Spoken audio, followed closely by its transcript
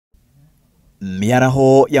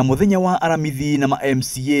Miaraho ya muthenya wa aramithi na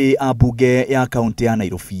MCA a mbunge ya kaunti ya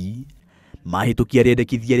Nairobi mahitukia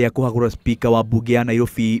riendekithia ria kuhagura spika wa mbunge ya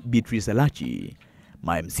Nairobi Beatrice Elachi.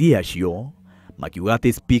 MCA acio makiuga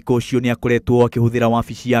ati spika ucio ni akoretwo akihuthira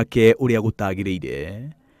wabici yake uria gutagiriire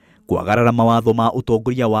kwagarara mawatho ma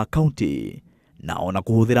utongoria wa kaunti na ona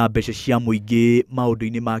kuhuthira mbeca cia muingi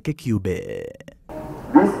maundu-ini make kiumbe.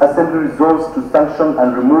 This assembly resolves to sanction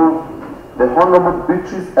and remove the Honorable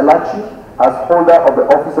Beatrice Elachi as holder of the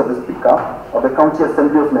office of the Speaker of the County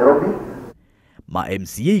Assembly of Nairobi.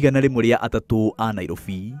 MCA igana rimwe ria atatu a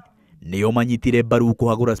Nairobi nio manyitire mbaru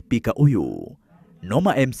kuhagura spika uyu, no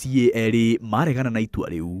MCA eri maregana na itua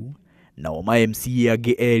riu, nao MCA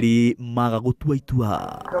angi eri maga gutua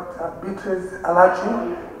itua. Dr. Beatrice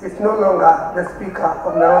Elachi is no longer the Speaker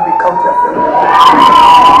of Nairobi County Assembly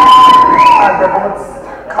as the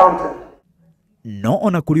votes counted. No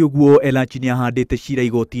ona kuri uguo Elachi ni ahandite cira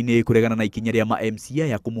igoti-ini kuregana na ikinya ria MCA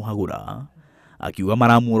ya kumuhagura, akiuga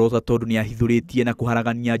maramuorota tondu ni ahithuritie na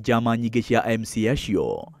kuharagania njama nyingi cia MCA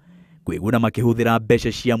acio kwiguna makihuthira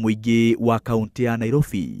mbeca cia muingi wa kaunti ya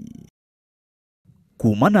Nairobi.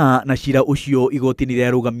 Kumana na cira ucio igoti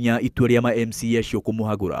niriarugamia itua ria MCA acio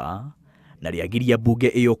kumuhagura na riagiria mbunge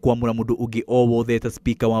iyo kwamura mundu ungi o wothe ta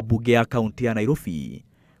spika wa mbunge ya kaunti ya Nairobi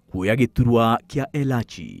kuoya giturwa kia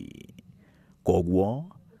Elachi. Koguo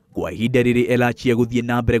kwa ihinda riri Elachi aguthie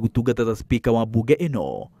na mbere gutungata ta spika wa mbunge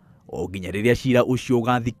ino o nginya riria cira ucio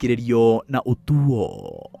ugathikiririo na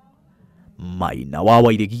utuo. Maina wa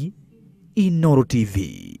Wairigi, Inooro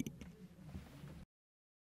TV.